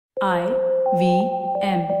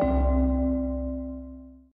IVM.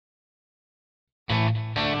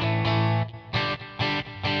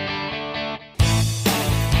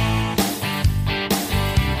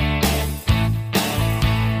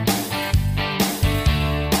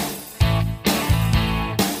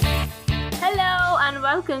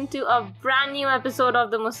 Welcome to a brand new episode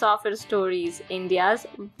of the Musafir Stories, India's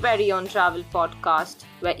very own travel podcast,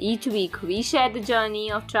 where each week we share the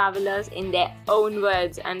journey of travelers in their own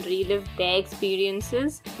words and relive their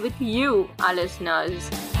experiences with you, our listeners.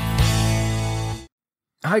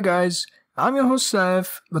 Hi guys, I'm your host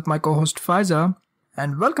Saif with my co-host Faiza,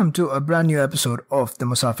 and welcome to a brand new episode of the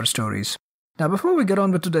Musafir Stories. Now before we get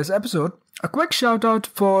on with today's episode, a quick shout out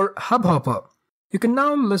for Hubhopper. You can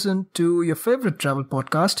now listen to your favorite travel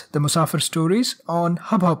podcast, the Musafir Stories, on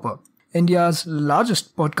Hubhopper, India's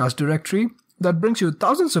largest podcast directory that brings you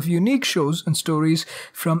thousands of unique shows and stories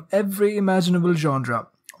from every imaginable genre,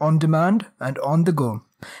 on demand and on the go.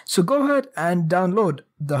 So go ahead and download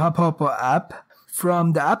the Hubhopper app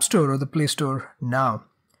from the App Store or the Play Store now.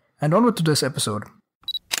 And on with today's episode.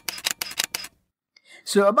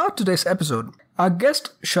 So about today's episode, our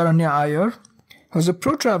guest Sharanya Iyer, who's a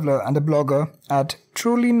pro traveler and a blogger at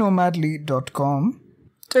TrulyNomadly.com,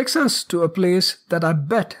 takes us to a place that I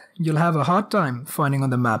bet you'll have a hard time finding on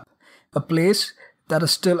the map. A place that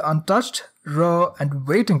is still untouched, raw, and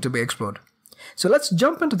waiting to be explored. So let's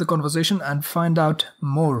jump into the conversation and find out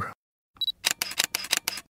more.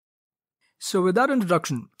 So with that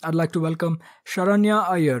introduction, I'd like to welcome Sharanya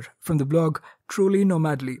Iyer from the blog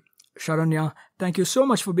TrulyNomadly. Sharanya, thank you so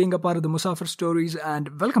much for being a part of the Musafir Stories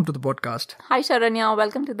and welcome to the podcast. Hi Sharanya,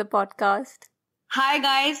 welcome to the podcast. Hi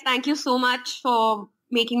guys, thank you so much for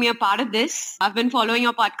making me a part of this. I've been following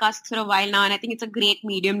your podcast for a while now and I think it's a great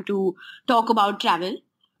medium to talk about travel.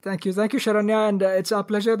 Thank you Sharanya, and it's our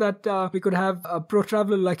pleasure that we could have a pro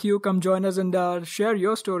traveler like you come join us and share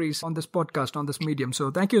your stories on this podcast, on this medium. So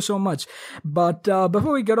thank you so much. But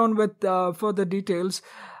before we get on with further details,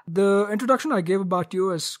 the introduction I gave about you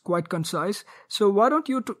is quite concise. So why don't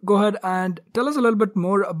you go ahead and tell us a little bit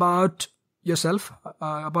more about yourself,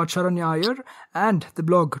 about Sharanya Iyer and the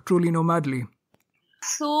blog TrulyNomadly.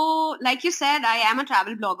 So, like you said, I am a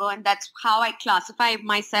travel blogger and that's how I classify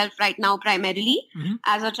myself right now primarily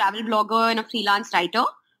as a travel blogger and a freelance writer.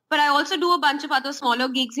 But I also do a bunch of other smaller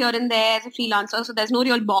gigs here and there as a freelancer, so there's no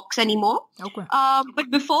real box anymore. Okay. But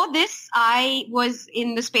before this, I was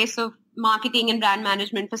in the space of marketing and brand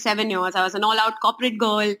management for 7 years. I was an all-out corporate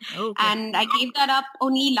girl and I gave that up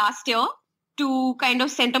only last year to kind of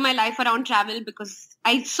center my life around travel because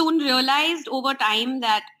I soon realized over time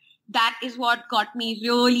that is what got me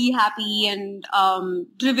really happy and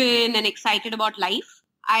driven and excited about life.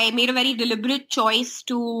 I made a very deliberate choice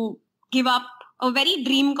to give up a very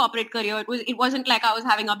dream corporate career. It wasn't like I was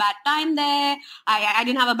having a bad time there. I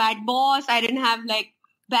didn't have a bad boss. I didn't have like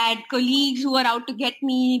bad colleagues who were out to get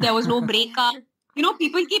me. There was no breakup. You know,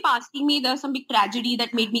 people keep asking me there's some big tragedy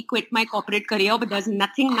that made me quit my corporate career, but there's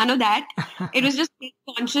none of that. It was just a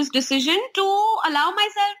conscious decision to allow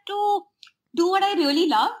myself to do what I really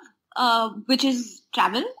love, which is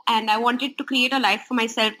travel. And I wanted to create a life for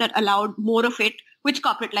myself that allowed more of it, which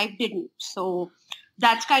corporate life didn't. So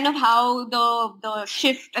that's kind of how the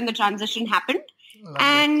shift and the transition happened.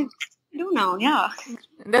 And I do now, yeah.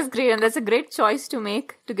 That's great, and that's a great choice to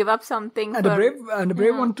make, to give up something. And a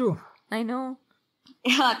brave one too. I know.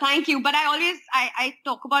 Yeah, thank you. But I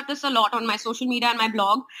talk about this a lot on my social media and my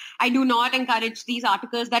blog. I do not encourage these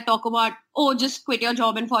articles that talk about, just quit your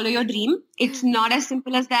job and follow your dream. It's not as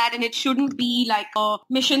simple as that, and it shouldn't be like a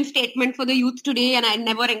mission statement for the youth today, and I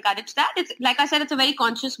never encourage that. It's like I said, it's a very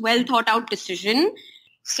conscious, well thought out decision.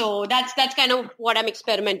 So that's kind of what I'm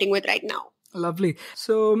experimenting with right now. Lovely.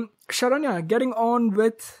 So, Sharanya, getting on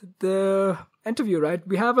with the interview, right?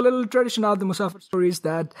 We have a little tradition at the Musafir Stories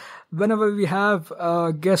that whenever we have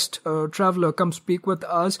a guest or traveler come speak with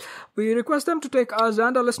us, we request them to take us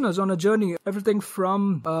and our listeners on a journey. Everything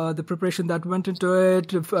from the preparation that went into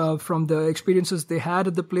it, from the experiences they had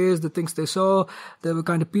at the place, the things they saw, the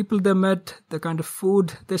kind of people they met, the kind of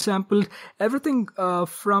food they sampled, everything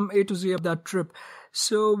from A to Z of that trip.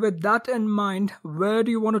 So with that in mind, where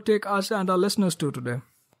do you want to take us and our listeners to today?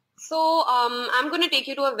 So I'm going to take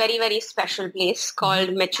you to a very, very special place called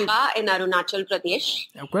Mechuka in Arunachal Pradesh.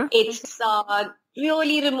 Okay. It's a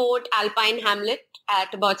really remote alpine hamlet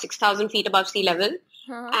at about 6,000 feet above sea level.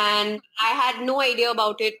 And I had no idea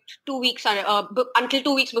about it 2 weeks until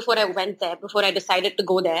 2 weeks before I went there, before I decided to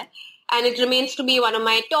go there. And it remains to be one of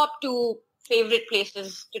my top 2 favorite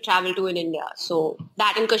places to travel to in India. So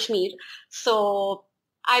that in Kashmir. So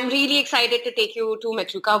I'm really excited to take you to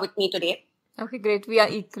Mechuka with me today. Okay, great. We are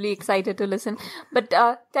equally excited to listen. But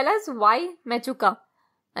tell us why Mechuka?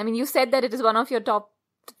 I mean, you said that it is one of your top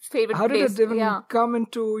favorite How did places. it even come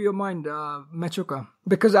into your mind, Mechuka?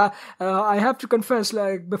 Because I have to confess,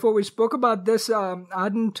 like before we spoke about this, I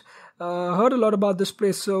hadn't heard a lot about this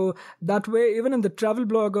place. So that way, even in the travel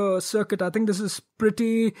blogger circuit, I think this is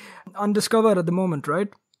pretty undiscovered at the moment, right?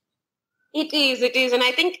 It is. And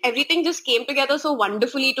I think everything just came together so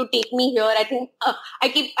wonderfully to take me here. I think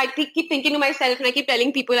I keep thinking to myself, and I keep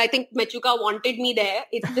telling people, I think Mechuka wanted me there.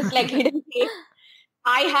 It's just like hidden place.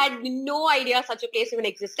 I had no idea such a place even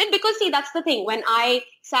existed, because see, that's the thing. When I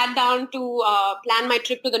sat down to plan my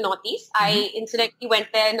trip to the Northeast, I incidentally went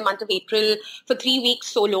there in the month of April for 3 weeks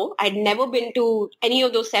solo. I'd never been to any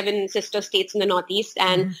of those 7 sister states in the Northeast,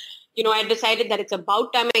 and I decided that it's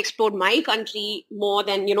about time I explored my country more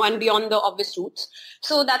than, and beyond the obvious routes.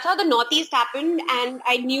 So that's how the Northeast happened. And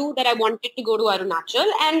I knew that I wanted to go to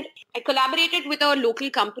Arunachal, and I collaborated with a local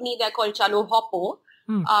company. They're called Chalo Hoppo.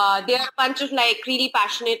 They are a bunch of like really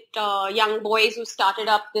passionate young boys who started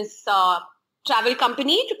up this travel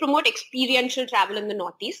company to promote experiential travel in the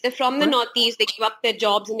Northeast. They're from the Northeast. They gave up their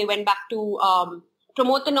jobs and they went back to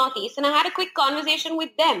promote the Northeast. And I had a quick conversation with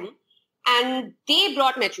them, and they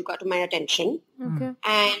brought Mechuka to my attention. Okay.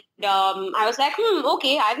 And I was like,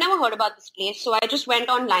 okay, I've never heard about this place. So I just went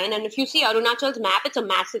online, and if you see Arunachal's map, it's a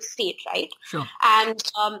massive state, right? Sure. And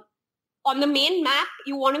on the main map,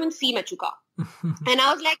 you won't even see Mechuka. And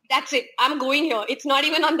I was like, that's it. I'm going here. It's not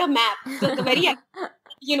even on the map. So the very,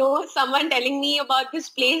 someone telling me about this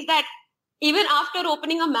place that even after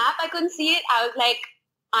opening a map, I couldn't see it. I was like,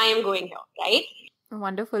 I am going here, right?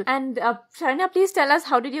 Wonderful. And Sharanya, please tell us,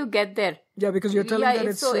 how did you get there? Yeah, because you're telling that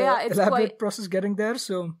it's elaborate process getting there.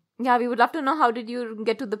 So yeah, we would love to know, how did you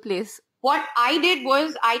get to the place? What I did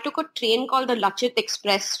was I took a train called the Lachit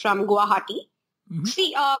Express from Guwahati.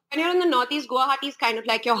 See, when you're in the Northeast, Guwahati is kind of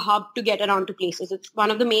like your hub to get around to places. It's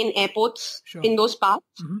one of the main airports in those parts.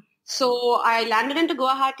 So I landed into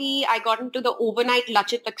Guwahati. I got into the overnight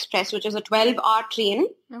Lachit Express, which is a 12-hour train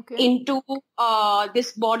into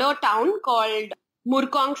this border town called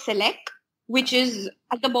Murkongselek, which is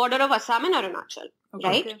at the border of Assam and Arunachal,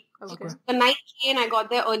 right? Okay. So the night train, I got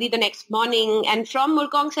there early the next morning. And from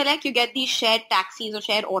Murkongselek, you get these shared taxis or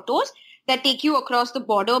shared autos that take you across the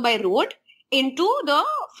border by road into the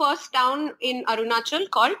first town in Arunachal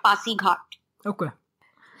called Pasighat. Okay.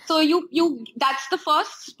 So you that's the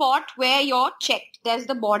first spot where you're checked. There's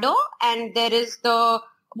the border, and there is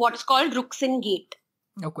what is called Ruksin gate.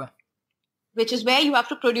 Okay. Which is where you have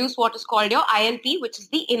to produce what is called your ILP, which is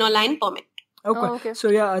the inner line permit. Okay. So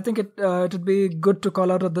yeah, I think it would be good to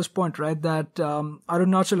call out at this point, right, that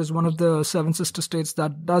Arunachal is one of the 7 sister states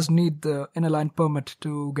that does need the inner line permit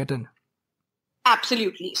to get in.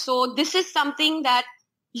 Absolutely. So this is something that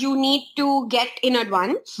you need to get in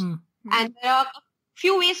advance. And there are a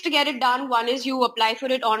few ways to get it done. One is you apply for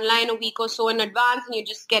it online a week or so in advance, and you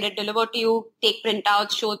just get it delivered to you, take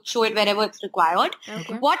printouts, show it wherever it's required.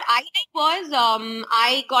 Okay. What I did was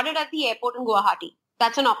I got it at the airport in Guwahati.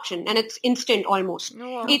 That's an option, and it's instant almost.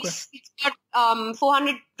 It's got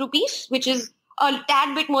 400 rupees, which is a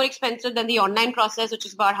tad bit more expensive than the online process, which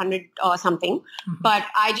is about 100 or something. But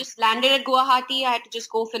I just landed at Guwahati. I had to just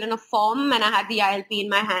go fill in a form, and I had the ILP in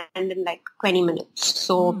my hand in like 20 minutes.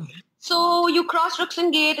 So you cross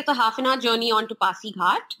Ruksin Gate. It's a half-an-hour journey on to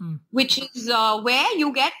Pasighat, which is where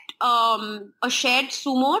you get a shared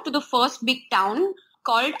sumo to the first big town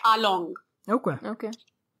called Along. Okay.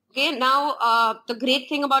 Now, the great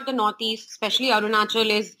thing about the Northeast, especially Arunachal,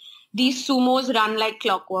 is these sumos run like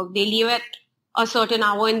clockwork. They leave at a certain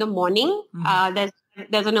hour in the morning.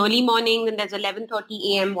 There's an early morning, and there's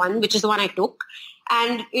 11:30 a.m. one, which is the one I took.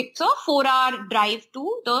 And it's a 4-hour drive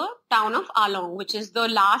to the town of Along, which is the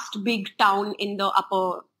last big town in the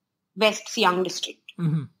upper West Siang district.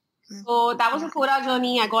 So that was a 4-hour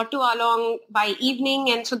journey. I got to Along by evening,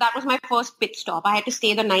 and so that was my first pit stop. I had to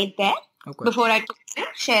stay the night there before I took a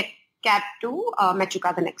shared cab to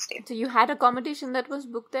Mechuka the next day. So you had accommodation that was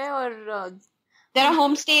booked there, or There are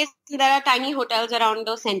homestays. There are tiny hotels around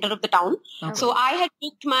the center of the town. So I had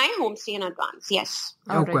booked my homestay in advance. Yes.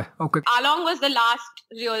 Okay. Along was the last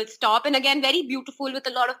real stop, and again very beautiful with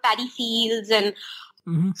a lot of paddy fields, and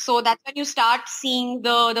so that's when you start seeing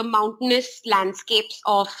the mountainous landscapes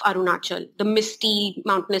of Arunachal, the misty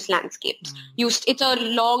mountainous landscapes. It's a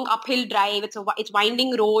long uphill drive. It's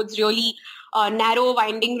winding roads, really narrow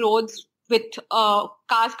winding roads with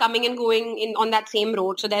cars coming and going on that same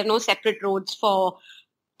road. So there are no separate roads for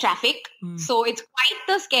traffic. So it's quite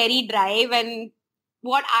the scary drive. And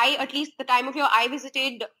at least the time of year I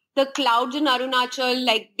visited, the clouds in Arunachal,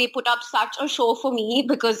 like they put up such a show for me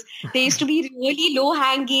because they used to be really low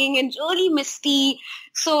hanging and really misty.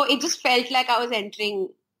 So it just felt like I was entering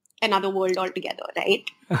another world altogether, right?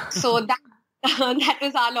 So that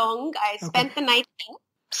was how long I spent the night there.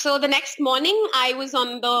 So the next morning, I was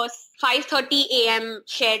on the 5:30 a.m.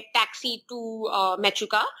 shared taxi to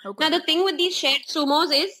Mechuka. Now, the thing with these shared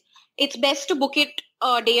sumos is it's best to book it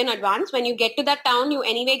a day in advance. When you get to that town, you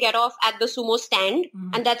anyway get off at the sumo stand.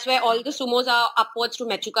 And that's where all the sumos are upwards to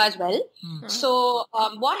Mechuka as well. So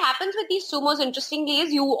what happens with these sumos, interestingly,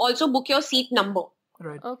 is you also book your seat number.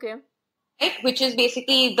 Right. Okay. Right? Which is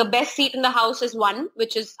basically the best seat in the house is 1,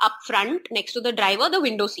 which is up front next to the driver, the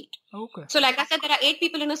window seat. Okay. So like I said, there are 8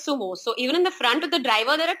 people in a sumo. So even in the front of the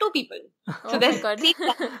driver, there are 2 people. So there's seat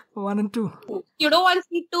 1 and 2. You don't want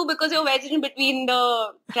seat 2 because you're wedged in between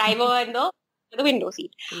the driver and the window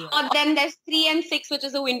seat. Yeah. Then there's 3 and 6, which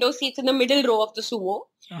is the window seats in the middle row of the sumo.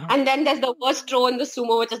 And then there's the worst row in the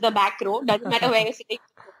sumo, which is the back row. Doesn't matter where you're sitting.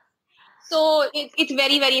 So it's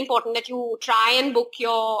very, very important that you try and book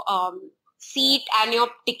your seat and your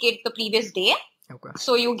ticket the previous day. Okay.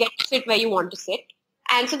 So you get to sit where you want to sit.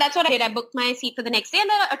 And so that's what I did. I booked my seat for the next day. And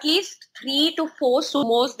there are at least 3 to 4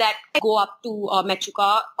 sumos that go up to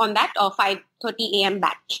Mechuka on that 5:30 a.m.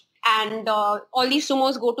 batch. And all these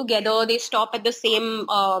sumos go together. They stop at the same,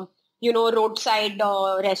 roadside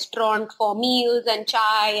restaurant for meals and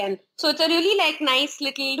chai. And so it's a really nice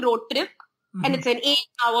little road trip. And it's an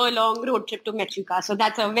 8-hour long road trip to Mechuka. So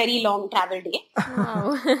that's a very long travel day.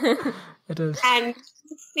 Wow. It is. And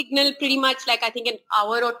signal pretty much I think an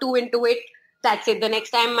hour or 2 into it. That's it. The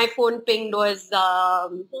next time my phone pinged was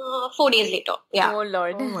 4 days later. Yeah. Oh,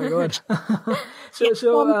 Lord. Oh, my God.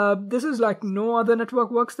 So this is no other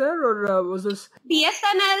network works there, or was this?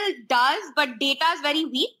 BSNL does, but data is very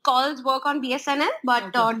weak. Calls work on BSNL,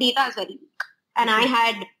 but data is very weak. And I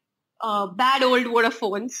had bad old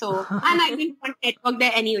Vodafone, and I didn't want network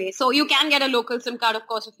there anyway. So you can get a local SIM card, of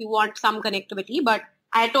course, if you want some connectivity, but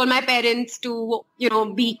I told my parents to,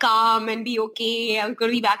 be calm and be okay. I was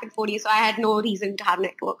going to be back in 4 days, so I had no reason to have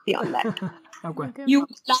network beyond that. Okay. You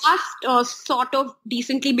last sort of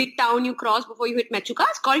decently big town you cross before you hit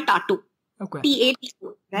Mechuka is called Tatu. Okay.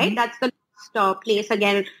 T-A-T-U, right? That's the last place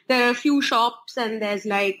again. There are a few shops and there's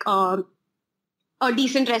a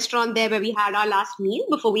decent restaurant there where we had our last meal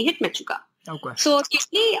before we hit Mechuka. Okay. So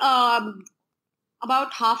usually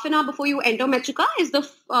about half an hour before you enter Mechuka is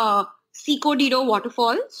the Seco Dido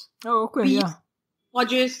waterfalls. Oh, okay, yeah. Or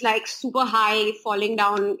just super high, falling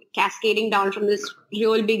down, cascading down from this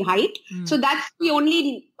real big height. So that's the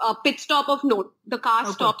only pit stop of note. The car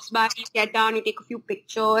stops by, you get down, you take a few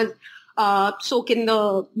pictures, soak in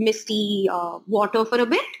the misty water for a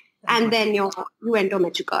bit, and then you enter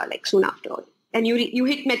Mechuka soon after. And you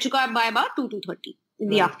hit Mechuka by about 2:30 in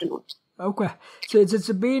the afternoon. Okay. So it's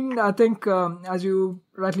been, I think, as you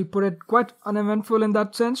rightly put it, quite uneventful in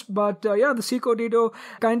that sense. But the Seco Dido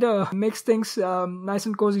kind of makes things nice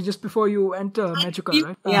and cozy just before you enter Mechuka,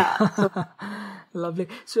 right? Yeah. Lovely.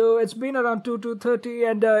 So it's been around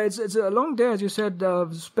 2:30, and it's a long day, as you said,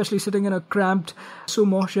 especially sitting in a cramped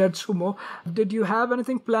shared sumo. Did you have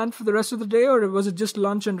anything planned for the rest of the day, or was it just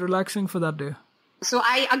lunch and relaxing for that day? So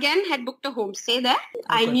I, again, had booked a homestay there. Okay.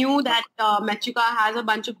 I knew that Mechuka has a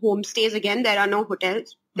bunch of homestays again. There are no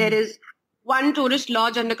hotels. There is one tourist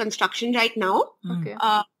lodge under construction right now. Okay.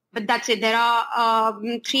 But that's it. There are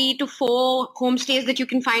 3 to 4 homestays that you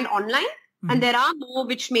can find online. And there are more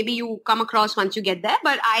which maybe you come across once you get there.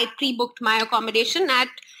 But I pre-booked my accommodation at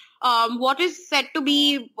what is said to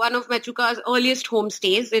be one of Mechuka's earliest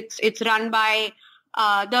homestays. It's run by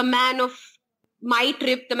the man of my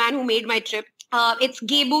trip, the man who made my trip. It's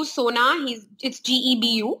Gebu Sona. It's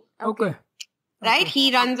Gebu. Okay. Right?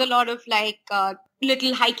 He runs a lot of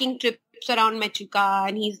little hiking trips around Mechuka,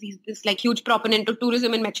 and he's this huge proponent of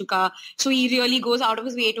tourism in Mechuka. So he really goes out of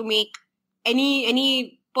his way to make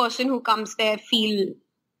any person who comes there feel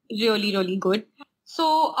really, really good.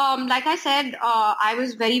 So, like I said, I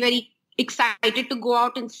was very, very excited to go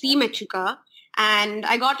out and see Mechuka. And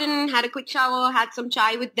I got in, had a quick shower, had some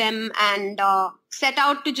chai with them, and set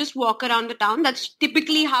out to just walk around the town. That's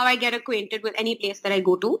typically how I get acquainted with any place that I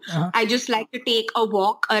go to. I just like to take a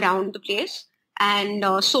walk around the place and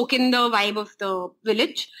soak in the vibe of the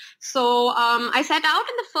village. So I set out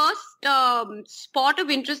in the first spot of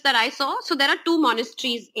interest that I saw. So there are 2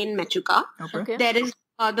 monasteries in Mechuka. Okay. There is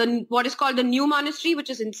what is called the new monastery, which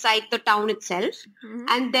is inside the town itself.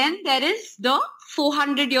 And then there is the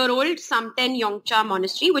 400-year-old Samten Yongcha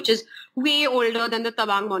monastery, which is way older than the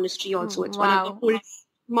Tabang monastery also. It's one of the oldest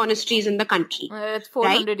monasteries in the country. It's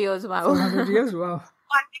 400 years, wow. 400 years, wow.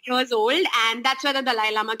 100 years old, and that's where the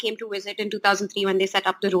Dalai Lama came to visit in 2003 when they set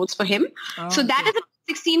up the roads for him. So that is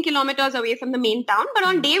 16 kilometers away from the main town. But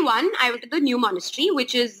on day one, I went to the new monastery,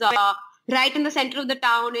 which is right in the center of the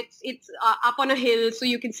town. It's up on a hill, so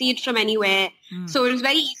you can see it from anywhere. So it was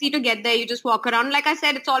very easy to get there. You just walk around. Like I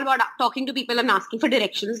said, it's all about talking to people and asking for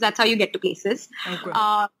directions. That's how you get to places. Okay.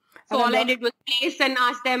 So all I did was place and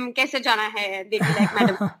ask them, "Kaise jana hai?" They'd be like,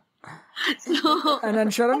 "Madam." So, and then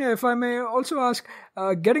Sharanya, if I may also ask,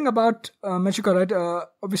 getting about Mechuka, right?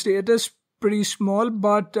 Obviously, it is pretty small,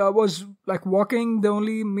 but was like walking the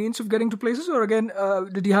only means of getting to places, or again,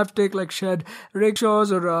 did you have to take like shared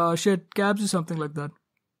rickshaws or shared cabs or something like that?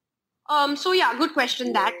 So yeah, good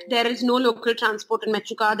question. That there is no local transport in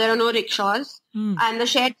Mechuka. There are no rickshaws, and the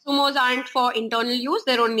shared sumos aren't for internal use.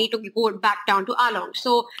 They're only to go back down to Along.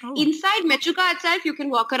 So inside Mechuka itself, you can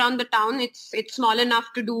walk around the town. It's small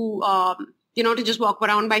enough to do, to just walk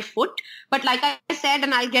around by foot. But like I said,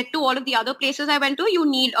 and I'll get to all of the other places I went to, you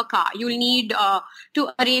need a car. You'll need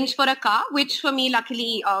to arrange for a car, which for me,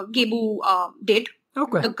 luckily, Gebu did.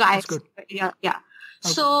 Okay, the guy, that's good. Yeah.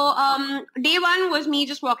 Okay. So day one was me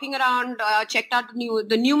just walking around, checked out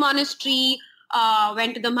the new monastery,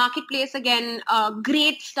 went to the marketplace again.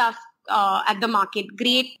 Great stuff at the market.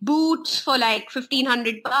 Great boots for like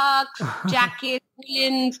 $1,500, jackets,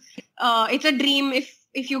 woolens. It's a dream.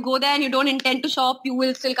 If you go there and you don't intend to shop, you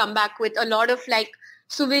will still come back with a lot of like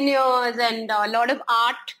souvenirs and a lot of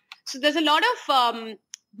art. So there's a lot of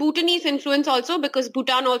Bhutanese influence also, because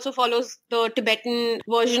Bhutan also follows the Tibetan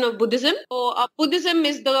version of Buddhism. So Buddhism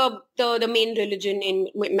is the main religion in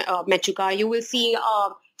Mechuka. You will see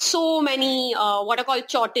so many what are called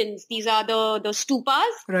chotins. These are the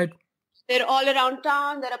stupas. Right. They're all around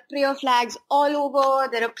town. There are prayer flags all over.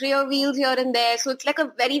 There are prayer wheels here and there. So it's like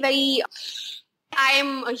a very, very... I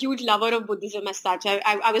am a huge lover of Buddhism as such.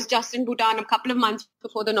 I was just in Bhutan a couple of months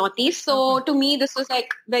before the Northeast. So to me, this was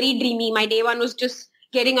like very dreamy. My day one was just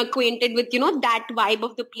getting acquainted with, that vibe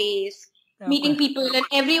of the place, meeting people, and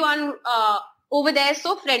everyone over there is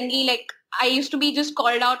so friendly. Like I used to be just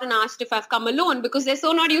called out and asked if I've come alone, because they're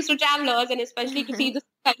so not used to travelers, and especially to see this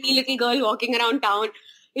tiny little girl walking around town.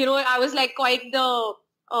 I was like quite the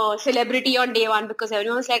celebrity on day one, because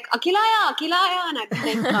everyone was like, Akilaya, and I'd be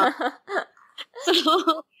like,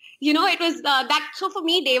 So, it was that. So for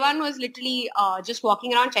me, day one was literally just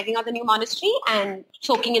walking around, checking out the new monastery and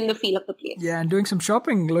soaking in the feel of the place. Yeah, and doing some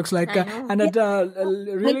shopping, looks like. And it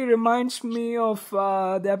really reminds me of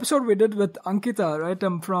the episode we did with Ankita,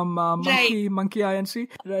 right? From Monkey INC.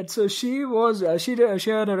 Right, so she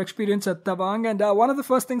shared her experience at Tawang, and one of the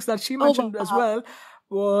first things that she mentioned as well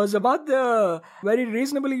was about the very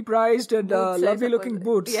reasonably priced and lovely looking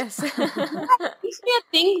boots. Yes. Used to be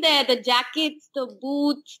a thing there. The jackets, the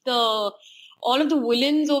boots, all of the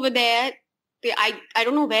woolens over there. I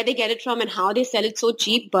don't know where they get it from and how they sell it so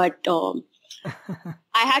cheap, but I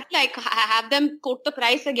had to have them quote the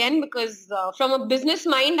price again, because from a business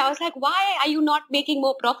mind, I was like, why are you not making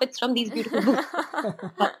more profits from these beautiful boots?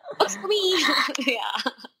 What's for me?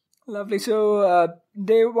 Yeah. Lovely. So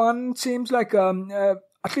day one seems like,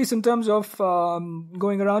 at least in terms of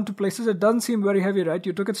going around to places, it doesn't seem very heavy, right?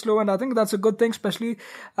 You took it slow, and I think that's a good thing, especially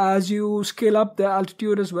as you scale up the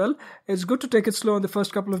altitude as well. It's good to take it slow in the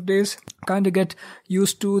first couple of days, kind of get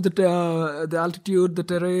used to the altitude, the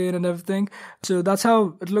terrain and everything. So that's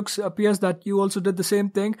how it appears that you also did the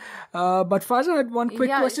same thing. But Faiza, I had one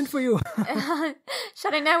quick question for you.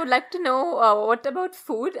 Sharanya, I would like to know, what about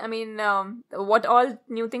food? I mean, what all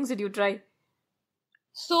new things did you try?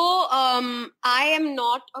 So, I am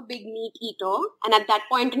not a big meat eater, and at that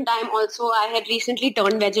point in time also I had recently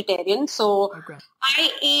turned vegetarian. So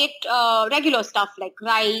I ate regular stuff like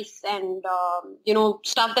rice and,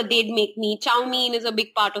 stuff that they'd make me. Chow mein is a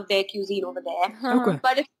big part of their cuisine over there. Okay.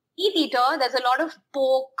 But if meat eater, there's a lot of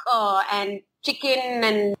pork and chicken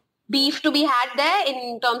and beef to be had there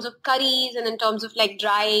in terms of curries and in terms of like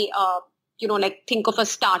dry, think of a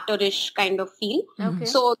starterish kind of feel. Okay.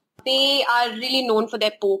 So they are really known for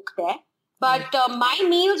their pork there. But my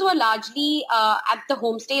meals were largely at the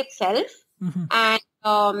homestay itself. And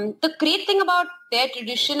the great thing about their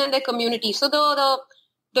tradition and their community, so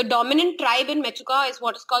the dominant tribe in Mechuka is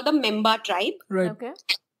what is called the Memba tribe. Right. Okay.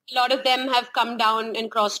 A lot of them have come down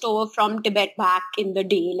and crossed over from Tibet back in the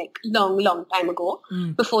day, like long time ago,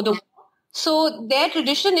 before the war. So their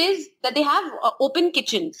tradition is that they have open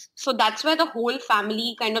kitchens. So that's where the whole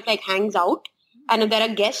family kind of like hangs out. And if there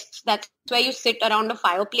are guests, that's where you sit around a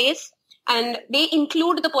fireplace. And they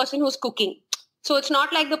include the person who's cooking. So it's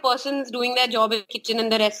not like the person's doing their job in the kitchen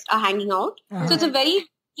and the rest are hanging out. So it's a very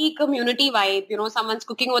key community vibe. Someone's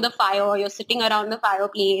cooking over the fire, you're sitting around the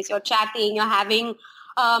fireplace, you're chatting, you're having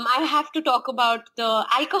I have to talk about the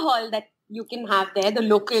alcohol that you can have there, the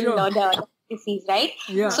local the disease, right?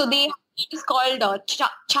 Yeah. So it's called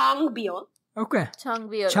Chang beer. Okay. Chang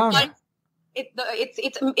beer. Chang.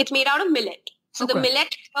 It's made out of millet. So the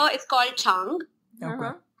millet is called Chang.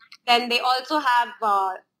 Okay. Then they also have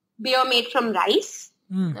beer made from rice.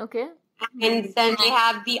 Okay. And then they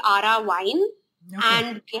have the Ara wine. Okay.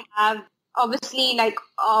 And they have obviously like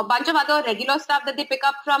a bunch of other regular stuff that they pick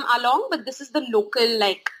up from along. But this is the local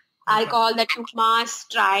like alcohol that you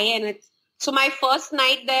must try. And so my first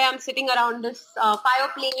night there, I'm sitting around this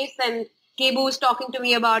fireplace and Kebu is talking to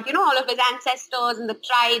me about, all of his ancestors and the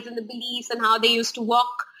tribes and the beliefs and how they used to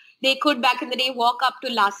walk. They could back in the day walk up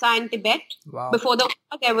to Lhasa in Tibet. Wow. Before the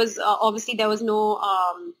war, there was obviously there was no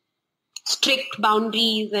strict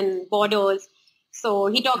boundaries and borders. So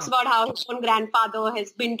he talks about how his own grandfather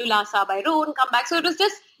has been to Lhasa by road and come back. So it was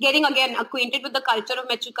just getting again acquainted with the culture of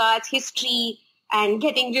Mechuka, its history, and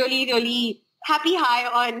getting really, really happy high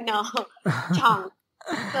on Chang.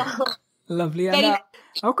 So, lovely. And,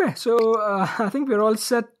 okay, so I think we're all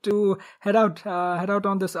set to head out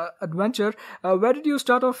on this adventure. Where did you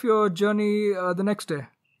start off your journey the next day?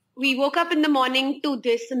 We woke up in the morning to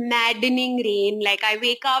this maddening rain. Like I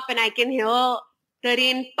wake up and I can hear the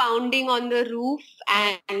rain pounding on the roof,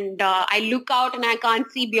 and I look out and I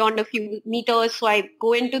can't see beyond a few meters. So I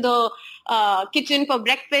go into the kitchen for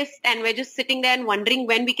breakfast, and we're just sitting there and wondering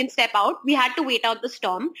when we can step out. We had to wait out the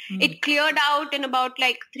storm. It cleared out in about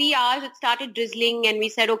like 3 hours. It started drizzling and we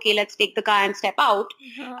said, okay, let's take the car and step out.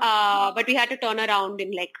 But we had to turn around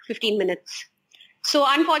in like 15 minutes. So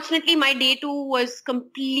unfortunately, my day 2 was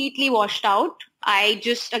completely washed out. I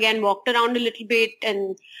just, again, walked around a little bit,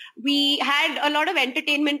 and we had a lot of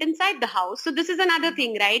entertainment inside the house. So this is another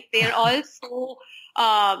thing, right? They're also,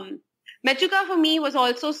 Mechuka for me was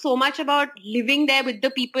also so much about living there with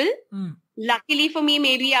the people. Luckily for me,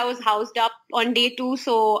 maybe I was housed up on day 2.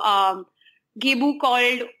 So Gebu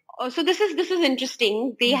called. So this is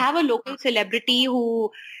interesting. They have a local celebrity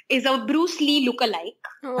who is a Bruce Lee lookalike.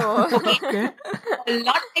 Okay. A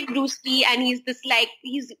lot like Bruce Lee, and he's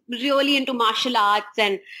really into martial arts,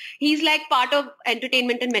 and he's like part of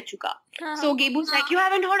entertainment in Mechuka. So Gebu's like, you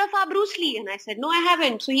haven't heard of our Bruce Lee? And I said, no, I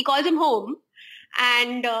haven't. So he calls him home,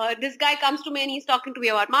 and this guy comes to me and he's talking to me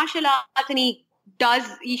about martial arts, and he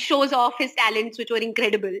shows off his talents, which were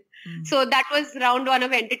incredible. So that was round 1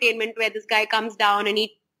 of entertainment, where this guy comes down and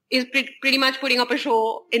he is pretty much putting up a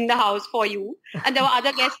show in the house for you. And there were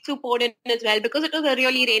other guests who poured in as well, because it was a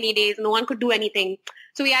really rainy day. No one could do anything.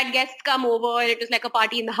 So we had guests come over, and it was like a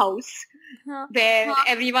party in the house where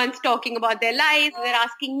everyone's talking about their lives. They're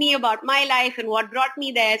asking me about my life and what brought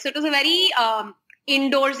me there. So it was a very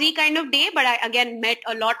indoorsy kind of day, but I again met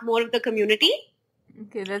a lot more of the community.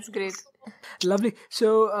 Okay, that's great. Lovely.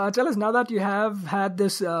 So tell us, now that you have had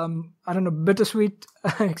this, bittersweet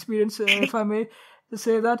experience, if I may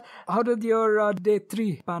say that, how did your day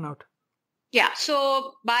 3 pan out? Yeah,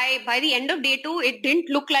 so by the end of day 2, it didn't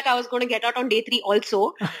look like I was going to get out on day 3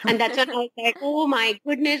 also. And that's when I was like, oh my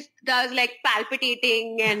goodness, that was like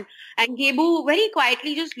palpitating. And Gebu very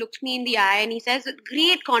quietly just looks me in the eye and he says, with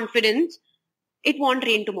great confidence, it won't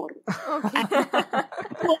rain tomorrow. Okay.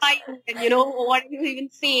 Who are you? And what are you even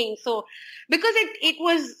saying? So because it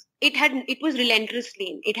was relentless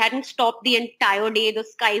rain. It hadn't stopped the entire day. The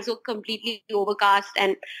skies were completely overcast.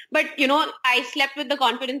 But I slept with the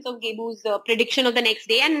confidence of Gebu's prediction of the next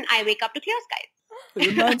day, and I wake up to clear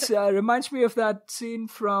skies. Reminds me of that scene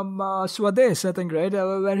from Swades, I think, right?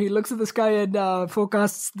 Where he looks at the sky and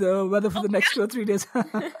forecasts the weather for the next 2 or 3 days.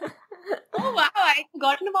 Oh, wow. I'd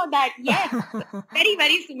forgotten about that. Yes. Very,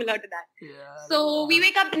 very similar to that. Yeah, so we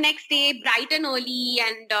wake up the next day bright and early,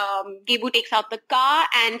 and Gebu takes out the car.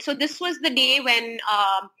 And so this was the day when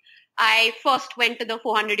I first went to the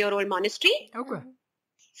 400-year-old monastery. Okay.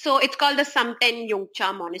 So it's called the Samten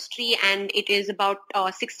Yongcha Monastery, and it is about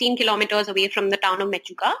 16 kilometers away from the town of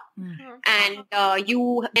Mechuka. And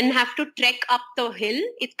you then have to trek up the hill.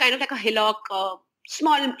 It's kind of like a hillock,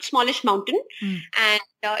 smallish mountain, and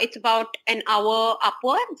it's about an hour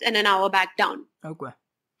upwards and an hour back down. Okay.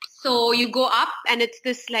 So you go up, and it's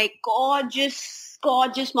this like gorgeous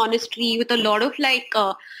monastery with a lot of like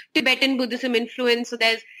Tibetan Buddhism influence. So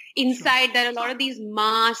there's inside there are a lot of these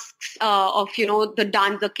masks of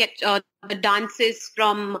the dances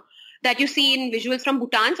from that you see in visuals from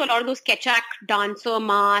Bhutan. So a lot of those Kechak dancer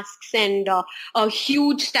masks, and a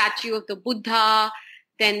huge statue of the Buddha.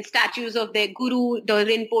 Then statues of their guru, the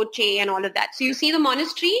Rinpoche, and all of that. So you see the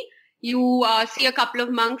monastery, you see a couple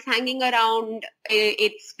of monks hanging around.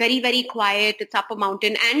 It's very, very quiet. It's up a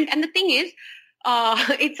mountain. And the thing is,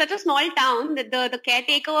 it's such a small town that the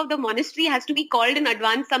caretaker of the monastery has to be called in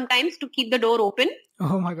advance sometimes to keep the door open.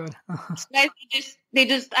 Oh my God. They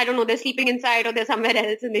just, I don't know, they're sleeping inside or they're somewhere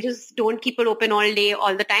else and they just don't keep it open all day,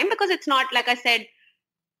 all the time, because it's not, like I said,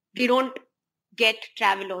 they don't get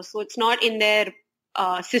travelers. So it's not in their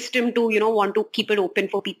system to, want to keep it open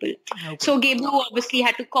for people. Okay. So Gebru obviously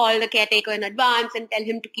had to call the caretaker in advance and tell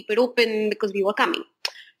him to keep it open because we were coming.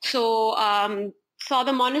 So, saw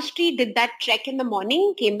the monastery, did that trek in the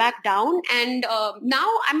morning, came back down, and now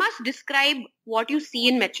I must describe what you see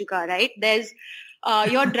in Mechuka, right? There's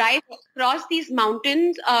your drive across these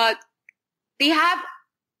mountains. They have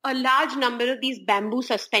a large number of these bamboo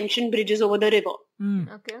suspension bridges over the river.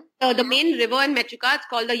 Okay. The main river in Mechuka, it's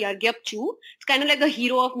called the Yargyapchu. It's kind of like the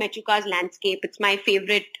hero of Mechuka's landscape. It's my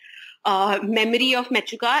favorite memory of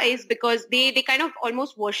Mechuka is because they kind of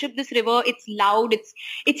almost worship this river. It's loud.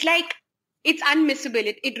 It's like, it's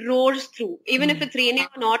unmissable. It roars through. Even if it's raining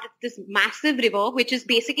or not, it's this massive river, which is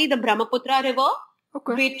basically the Brahmaputra river,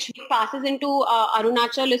 which passes into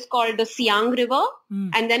Arunachal is called the Siang River.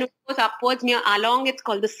 And then of course upwards near Along, it's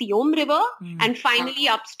called the Siom River. And finally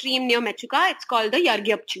upstream near Mechuka, it's called the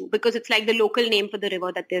Yargyapchu because it's like the local name for the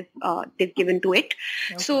river that they've given to it.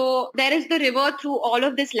 So there is the river through all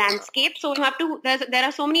of this landscape. So you have to, there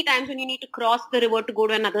are so many times when you need to cross the river to go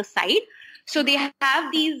to another side. So they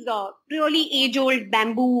have these really age-old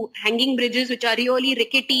bamboo hanging bridges which are really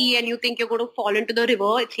rickety and you think you're going to fall into the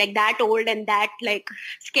river. It's like that old and that like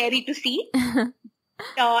scary to see.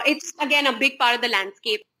 It's again a big part of the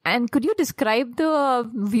landscape. And could you describe the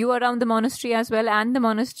view around the monastery as well and the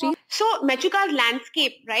monastery? So Mechuka's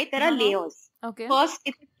landscape, right? There are layers. Okay. First,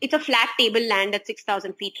 it's a flat tableland at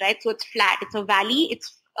 6,000 feet, right? So it's flat. It's a valley.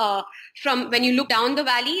 It's from when you look down the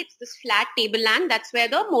valley, it's this flat tableland. That's where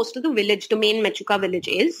most of the village, the main Mechuka village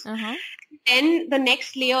is. Then the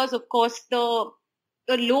next layers, of course, the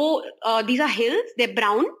low, these are hills. They're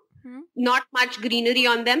brown. Not much greenery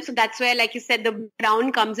on them. So that's where, like you said, the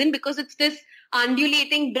brown comes in because it's this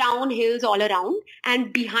undulating brown hills all around.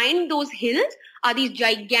 And behind those hills are these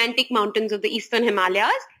gigantic mountains of the eastern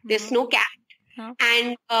Himalayas. They're snow-capped.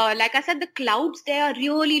 And like I said, the clouds, they are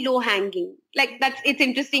really low hanging. Like it's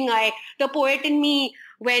interesting. The poet in me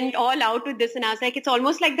went all out with this and I was like, it's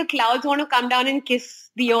almost like the clouds want to come down and kiss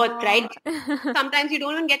the earth, right? Sometimes you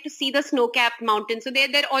don't even get to see the snow-capped mountains. So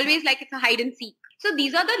they're always like it's a hide and seek. So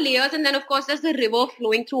these are the layers. And then of course there's the river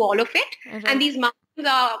flowing through all of it. And these mountains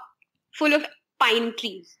are full of pine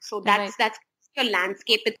trees. So that's your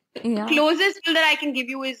landscape. The closest hill that I can give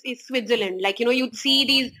you is Switzerland. Like, you'd see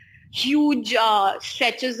these huge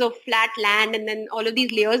stretches of flat land and then all of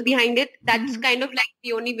these layers behind it. That's kind of like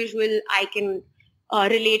the only visual I can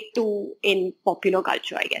relate to in popular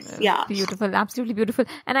culture, I guess. Yeah. Beautiful. Absolutely beautiful.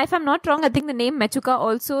 And if I'm not wrong, I think the name Mechuka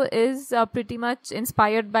also is pretty much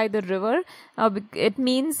inspired by the river. It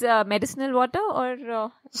means medicinal water or...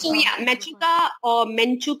 So yeah, Mechuka or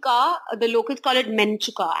Menchuka, the locals call it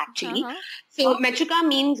Menchuka actually. So Mechuka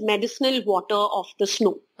means medicinal water of the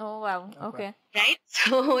snow. Oh wow, okay. Right?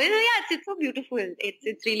 So yeah, it's so beautiful.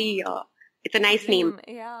 It's really, it's a nice name.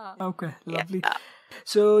 Yeah. Okay, lovely. Yeah.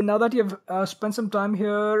 So now that you've spent some time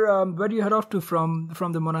here, where do you head off to from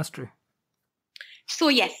the monastery? So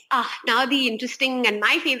yes, now the interesting and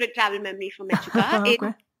my favorite travel memory from Mechuka is,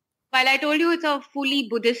 while I told you it's a fully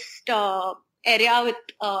Buddhist area with,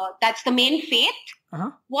 that's the main faith.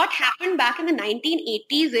 What happened back in the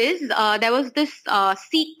 1980s is there was this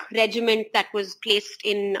Sikh regiment that was placed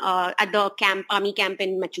in at the army camp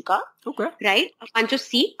in Mechuka. Okay. Right? A bunch of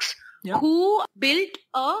Sikhs who built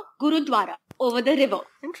a Gurudwara over the river.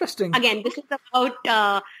 Interesting. Again, this is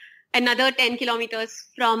about another 10 kilometers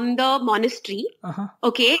from the monastery.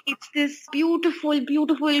 Okay. It's this beautiful,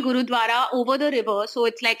 beautiful Gurudwara over the river. So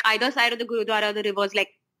it's like either side of the Gurudwara, the river's like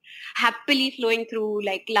happily flowing through,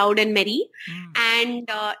 like loud and merry. And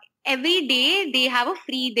every day they have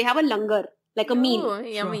a langar, like a meal. Oh,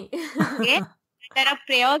 yummy. Okay? There are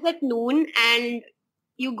prayers at noon and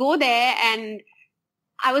you go there and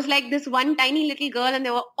I was like this one tiny little girl and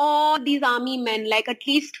there were all these army men, like at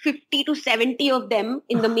least 50 to 70 of them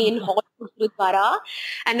in the main hall of Gurudwara.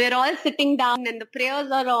 And we're all sitting down and the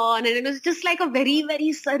prayers are on and it was just like a very, very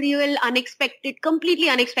surreal, unexpected, completely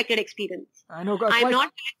unexpected experience. I know.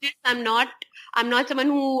 I'm not someone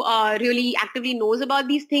who really actively knows about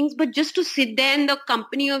these things, but just to sit there in the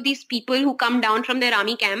company of these people who come down from their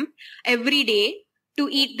army camp every day to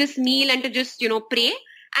eat this meal and to just, pray.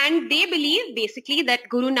 And they believe basically that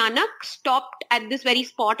Guru Nanak stopped at this very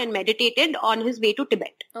spot and meditated on his way to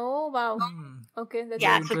Tibet. Oh, wow. Okay.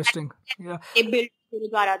 That's interesting. They built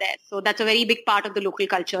Gurudwara there. So that's a very big part of the local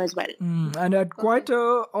culture as well. And quite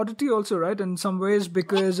a oddity also, right? In some ways,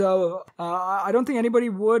 because I don't think anybody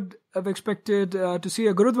would have expected to see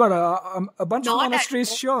a Gurudwara, a bunch of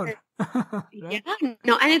monasteries, sure. Right? Yeah,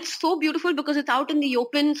 no, and it's so beautiful because it's out in the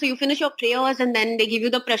open. So you finish your prayers and then they give you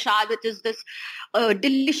the prasad, which is this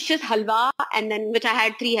delicious halwa, and then which I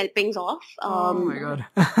had 3 helpings of. Oh my God.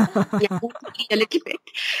 Yeah, a little bit.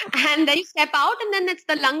 And then you step out and then it's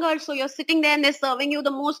the langar. So you're sitting there and they're serving you the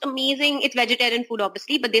most amazing, it's vegetarian food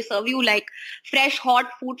obviously, but they serve you like fresh, hot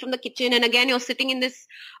food from the kitchen. And again, you're sitting in this,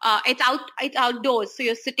 it's outdoors. So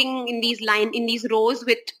you're sitting in these rows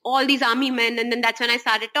with all these army men. And then that's when I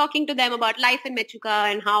started talking to them about life in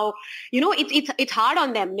Mechuka and how, it's hard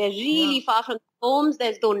on them. They're really far from homes.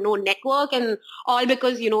 There's no network and all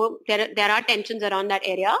because, there are tensions around that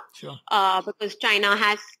area. Sure. Because China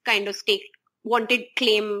has kind of wanted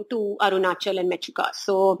claim to Arunachal and Mechuka.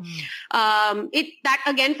 So that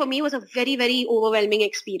again for me was a very, very overwhelming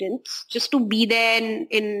experience just to be there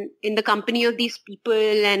in the company of these people.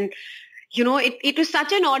 And, it was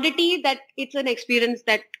such an oddity that it's an experience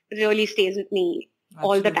that really stays with me. Absolutely,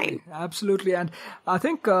 all the time. Absolutely. And I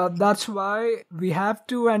think that's why we have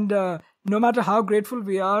to, and no matter how grateful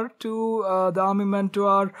we are to the army men, to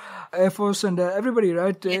our Air Force and everybody,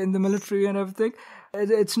 right, in the military and everything,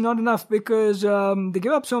 it's not enough because they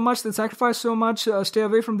give up so much, they sacrifice so much, stay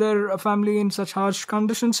away from their family in such harsh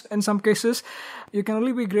conditions in some cases. You can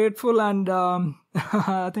only be grateful and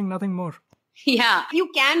I think nothing more. Yeah,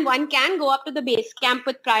 one can go up to the base camp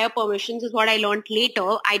with prior permissions is what I learned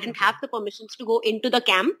later. I didn't have the permissions to go into the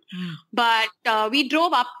camp, but we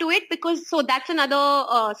drove up to it so that's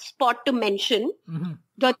another spot to mention. Mm-hmm.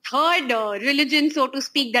 The third religion, so to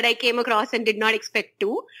speak, that I came across and did not expect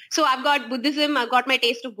to. So I've got Buddhism, I've got my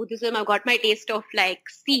taste of Buddhism, I've got my taste of like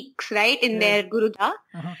Sikhs, right, in their Gurudwara.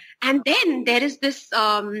 Uh-huh. And then there is this,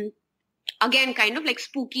 again, kind of like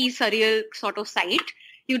spooky, surreal sort of site.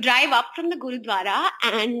 You drive up from the Gurudwara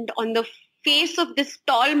and on the face of this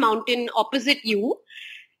tall mountain opposite you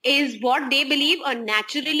is what they believe a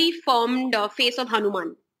naturally formed face of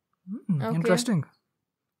Hanuman. Okay. Interesting.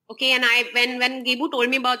 Okay, and when Gebu told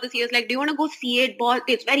me about this, he was like, "Do you want to go see it? Boss,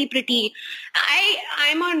 it's very pretty."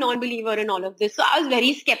 I'm a non-believer in all of this, so I was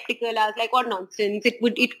very skeptical. I was like, "What nonsense!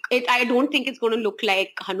 I don't think it's going to look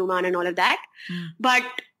like Hanuman and all of that." But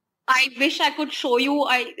I wish I could show you.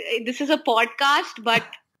 This is a podcast, but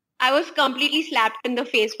I was completely slapped in the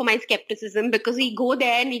face for my skepticism because we go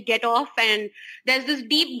there and we get off and there's this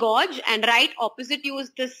deep gorge and right opposite you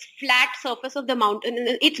is this flat surface of the mountain.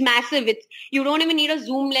 And it's massive. You don't even need a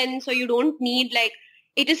zoom lens, so you don't need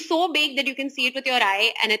it is so big that you can see it with your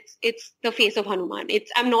eye and it's the face of Hanuman.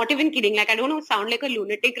 I'm not even kidding. I don't want to sound like a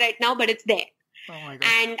lunatic right now, but it's there. Oh my God.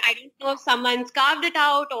 And I don't know if someone's carved it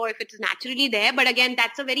out or if it's naturally there. But again,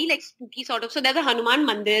 that's a very spooky sort of. So there's a Hanuman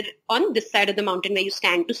Mandir on this side of the mountain where you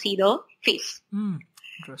stand to see the face.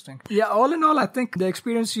 Interesting. Yeah, all in all, I think the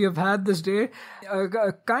experience you have had this day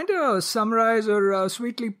kind of summarize or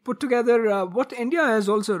sweetly put together what India is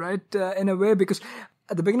also, right, in a way, because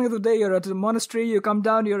at the beginning of the day, you're at a monastery, you come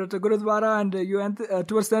down, you're at a Gurudwara, and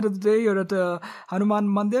towards the end of the day, you're at a Hanuman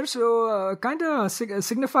Mandir. So kind of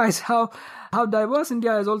signifies how diverse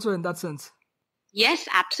India is also in that sense. Yes,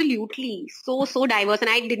 absolutely. So diverse. And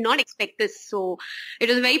I did not expect this. So it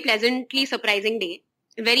was a very pleasantly surprising day,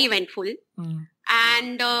 very eventful.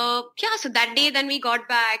 And so that day, then we got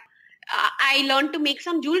back. I learned to make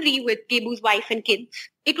some jewelry with Gebu's wife and kids.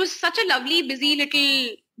 It was such a lovely, busy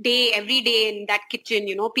little day every day in that kitchen.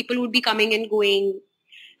 People would be coming and going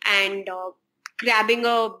and grabbing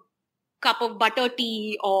a cup of butter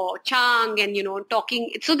tea or chang and,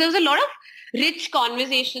 talking. So there was a lot of rich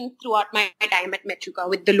conversation throughout my time at Mechuka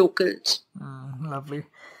with the locals. Lovely.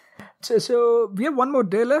 So we have one more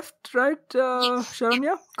day left, right, Sharanya?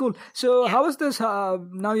 Yes. Cool. So how is this?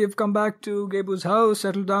 Now you've come back to Gebu's house,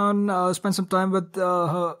 settled down, spent some time with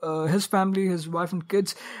his family, his wife and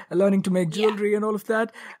kids, learning to make jewelry and all of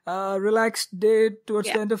that. Relaxed day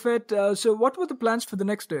towards the end of it. So what were the plans for the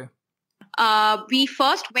next day? We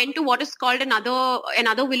first went to what is called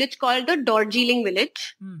another village called the Darjeeling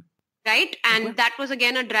village. Right. And that was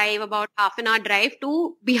again a drive, about half an hour drive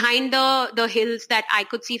to behind the hills that I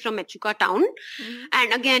could see from Mechuka town.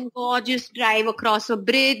 And again, gorgeous drive across a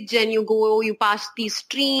bridge and you pass these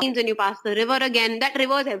streams and you pass the river again. That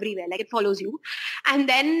river is everywhere, it follows you. And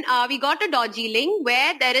then we got to Darjeeling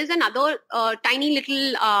where there is another tiny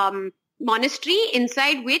little monastery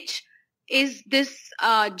inside which is this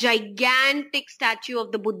gigantic statue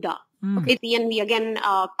of the Buddha. Okay, and we again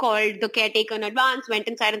called the caretaker in advance, went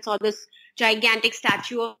inside and saw this gigantic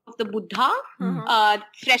statue of the Buddha,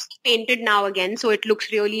 freshly painted now again. So it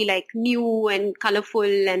looks really like new and colorful,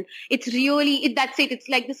 and it's really, that's it. It's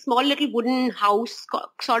like this small little wooden house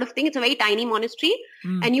sort of thing. It's a very tiny monastery,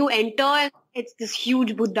 and you enter and it's this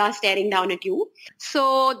huge Buddha staring down at you.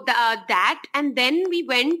 So that, and then we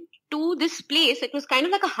went to this place. It was kind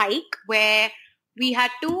of like a hike where we had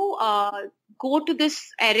to go to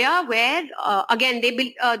this area where, again,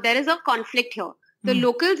 there is a conflict here. The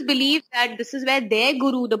locals believe that this is where their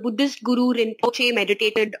guru, the Buddhist guru Rinpoche,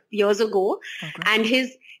 meditated years ago. Okay. And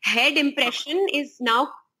his head impression is now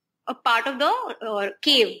a part of the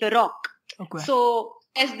cave, the rock. Okay. So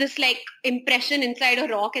there's this like impression inside a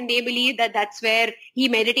rock, and they believe that that's where he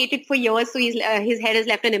meditated for years. So his head has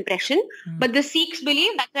left an impression. But the Sikhs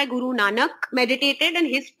believe that's where Guru Nanak meditated, and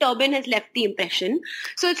his turban has left the impression.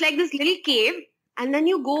 So it's like this little cave. And then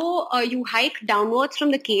you go, you hike downwards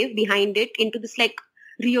from the cave behind it into this like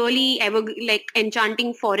really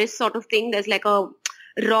enchanting forest sort of thing. There's like a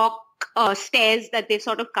rock stairs that they've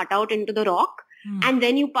sort of cut out into the rock. And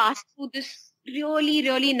then you pass through this really,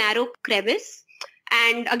 really narrow crevice.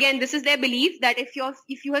 And again, this is their belief that if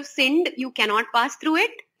you have sinned, you cannot pass through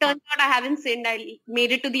it. Turns out I haven't sinned. I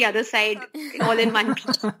made it to the other side all in one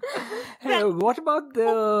piece. Hey, what about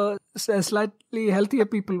the slightly healthier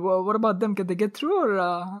people? What about them? Can they get through?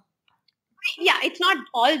 Or Yeah, it's not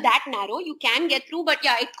all that narrow. You can get through, but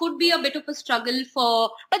yeah, it could be a bit of a struggle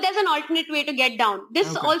but there's an alternate way to get down.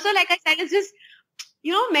 This also, like I said, is just,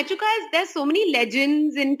 Mechuka there's so many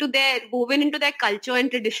legends woven into their culture and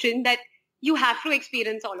tradition that you have to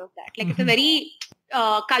experience all of that. Like it's a very,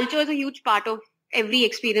 culture is a huge part of every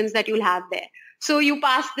experience that you'll have there. So you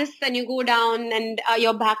pass this and you go down and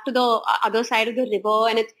you're back to the other side of the river,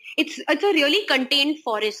 and it's a really contained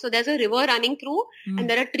forest. So there's a river running through and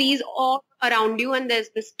there are trees all around you, and there's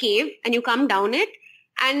this cave and you come down it.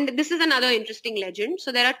 And this is another interesting legend.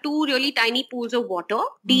 So there are two really tiny pools of water,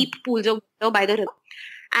 deep pools of water by the river,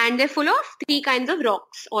 and they're full of three kinds of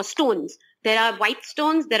rocks or stones. There are white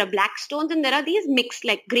stones, there are black stones, and there are these mixed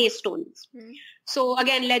like grey stones. So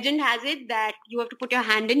again, legend has it that you have to put your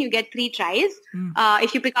hand in, you get 3 tries.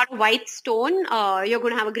 If you pick out a white stone, you're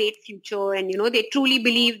going to have a great future. And, they truly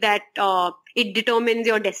believe that it determines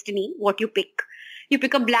your destiny, what you pick. You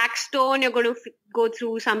pick a black stone, you're going to go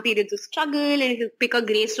through some periods of struggle. And if you pick a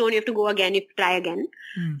grey stone, you have to go again, you have to try again.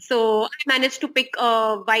 So I managed to pick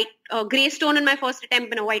a grey stone on my first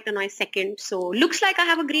attempt and a white on my second. So looks like I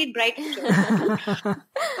have a great bright future.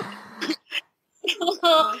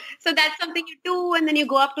 So that's something you do, and then you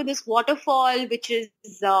go up to this waterfall, which is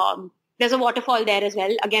there's a waterfall there as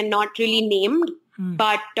well. Again, not really named,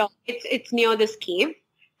 but it's near this cave.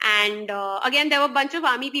 And again, there were a bunch of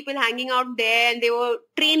army people hanging out there, and they were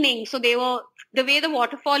training. So the way the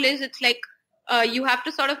waterfall is, it's like you have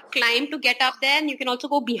to sort of climb to get up there, and you can also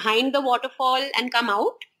go behind the waterfall and come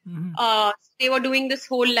out. They were doing this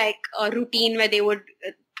whole routine where they would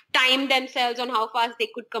time themselves on how fast they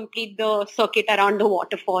could complete the circuit around the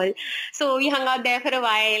waterfall. So we hung out there for a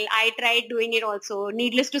while. I tried doing it also.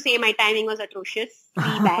 Needless to say, my timing was atrocious,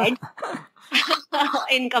 really bad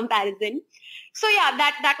in comparison. So yeah,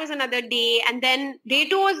 that was another day. And then day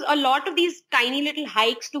 2 was a lot of these tiny little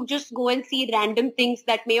hikes to just go and see random things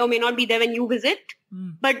that may or may not be there when you visit.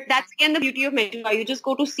 But that's again the beauty of Mechuka. You just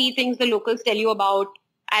go to see things the locals tell you about.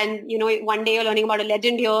 And, one day you're learning about a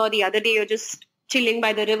legend here. The other day you're just chilling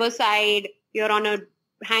by the riverside. You're on a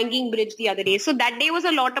hanging bridge the other day. So that day was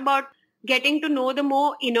a lot about getting to know the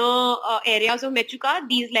more inner areas of Mechuka,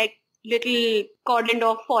 these like little cordoned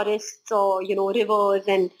off forests or, rivers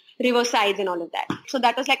and riversides and all of that. So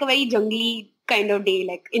that was like a very jungly kind of day,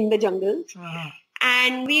 like in the jungles.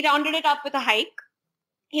 And we rounded it up with a hike.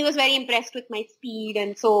 He was very impressed with my speed.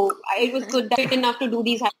 And so it was good enough to do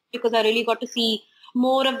these hikes because I really got to see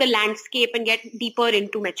more of the landscape and get deeper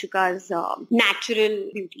into Mechuka's natural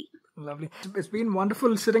beauty. Lovely. It's been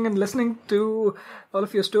wonderful sitting and listening to all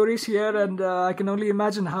of your stories here, and I can only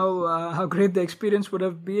imagine how great the experience would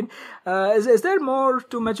have been. Is there more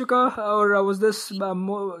to Mechuka, or was this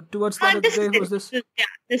more towards the other day?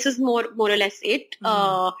 This is more or less it.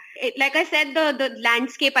 Like I said, the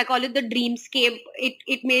landscape, I call it the dreamscape.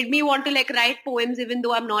 It made me want to write poems, even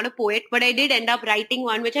though I'm not a poet. But I did end up writing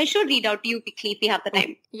one, which I should read out to you quickly if you have the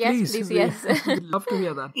time. Yes, please. Yes. We'd love to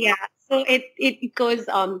hear that. Yeah. So it goes.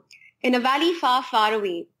 In a valley far, far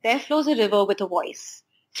away, there flows a river with a voice.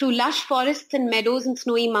 Through lush forests and meadows and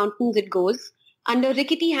snowy mountains it goes. Under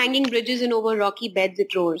rickety hanging bridges and over rocky beds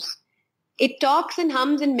it roars. It talks and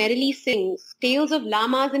hums and merrily sings tales of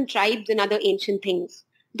lamas and tribes and other ancient things.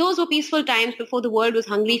 Those were peaceful times before the world was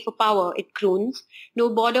hungry for power, it croons. No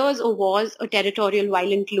borders or wars or territorial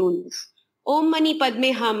violent loons. Om Mani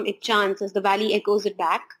Padme Hum, it chants as the valley echoes it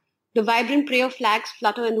back. The vibrant prayer flags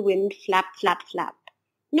flutter in the wind, flap, flap, flap.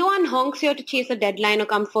 No one honks here to chase a deadline or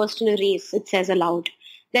come first in a race, it says aloud.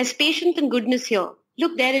 There's patience and goodness here.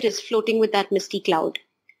 Look, there it is, floating with that misty cloud.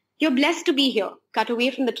 You're blessed to be here, cut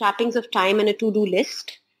away from the trappings of time and a to-do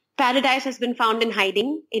list. Paradise has been found in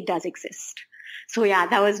hiding. It does exist. So yeah,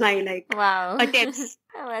 that was my wow. attempts.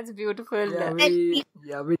 Oh, that's beautiful.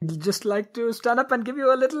 Yeah, we'd just like to stand up and give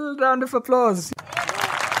you a little round of applause.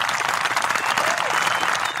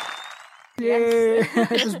 Yay!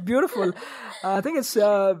 It was beautiful. I think it's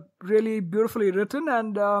really beautifully written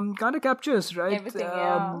and kind of captures, right? Everything,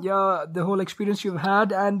 the whole experience you've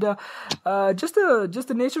had, and just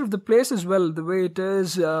the nature of the place as well. The way it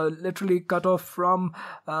is literally cut off from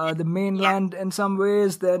the mainland in some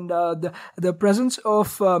ways. Then the presence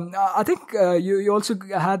of I think you also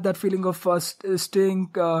had that feeling of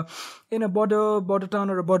staying in a border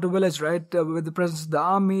town or a border village, right? With the presence of the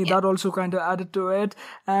army, that also kind of added to it,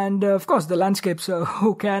 and of course the landscapes.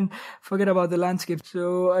 Who can forget about the landscape?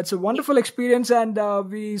 So it's a wonderful experience, and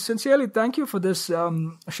we sincerely thank you for this,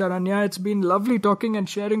 Sharanya. It's been lovely talking and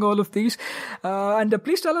sharing all of these. And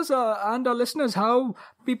please tell us and our listeners how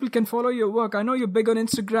people can follow your work. I know you're big on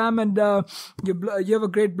Instagram, and you have a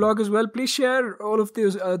great blog as well. Please share all of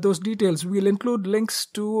those details. We'll include links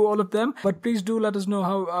to all of them, but please do let us know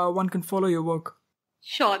how one can follow your work.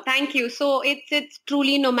 Sure, thank you. So it's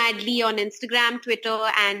TrulyNomadly on Instagram, Twitter,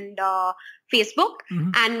 and Facebook,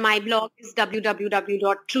 and my blog is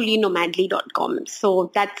www.trulynomadly.com.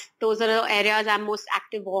 So those are the areas I'm most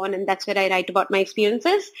active on, and that's where I write about my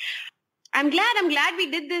experiences. I'm glad we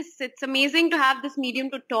did this. It's amazing to have this medium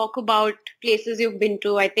to talk about places you've been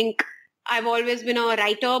to. I think I've always been a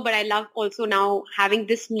writer, but I love also now having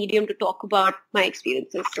this medium to talk about my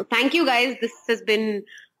experiences. So thank you guys. This has been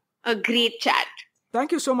a great chat.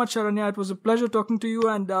 Thank you so much, Sharanya. It was a pleasure talking to you,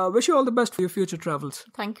 and wish you all the best for your future travels.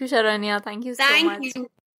 Thank you, Sharanya. Thank you so much. Thank you.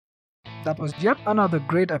 That was yet another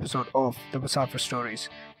great episode of the Musafir Stories.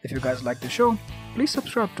 If you guys like the show, please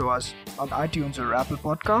subscribe to us on iTunes or Apple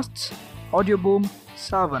Podcasts, Audioboom,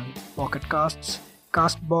 Savan, Pocket Casts,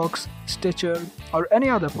 Castbox, Stitcher, or any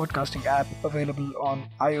other podcasting app available on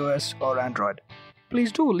iOS or Android.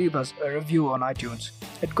 Please do leave us a review on iTunes.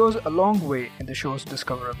 It goes a long way in the show's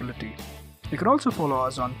discoverability. You can also follow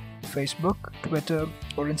us on Facebook, Twitter,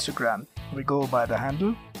 or Instagram. We go by the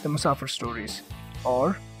handle The Musafir Stories.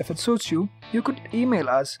 Or, if it suits you, you could email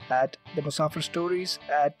us at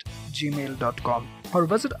themusafirstories@gmail.com or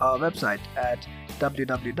visit our website at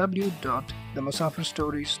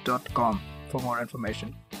www.themusafirstories.com for more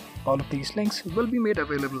information. All of these links will be made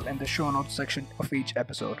available in the show notes section of each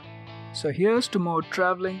episode. So here's to more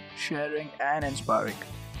traveling, sharing, and inspiring.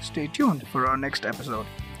 Stay tuned for our next episode.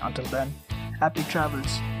 Until then, happy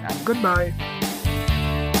travels and goodbye.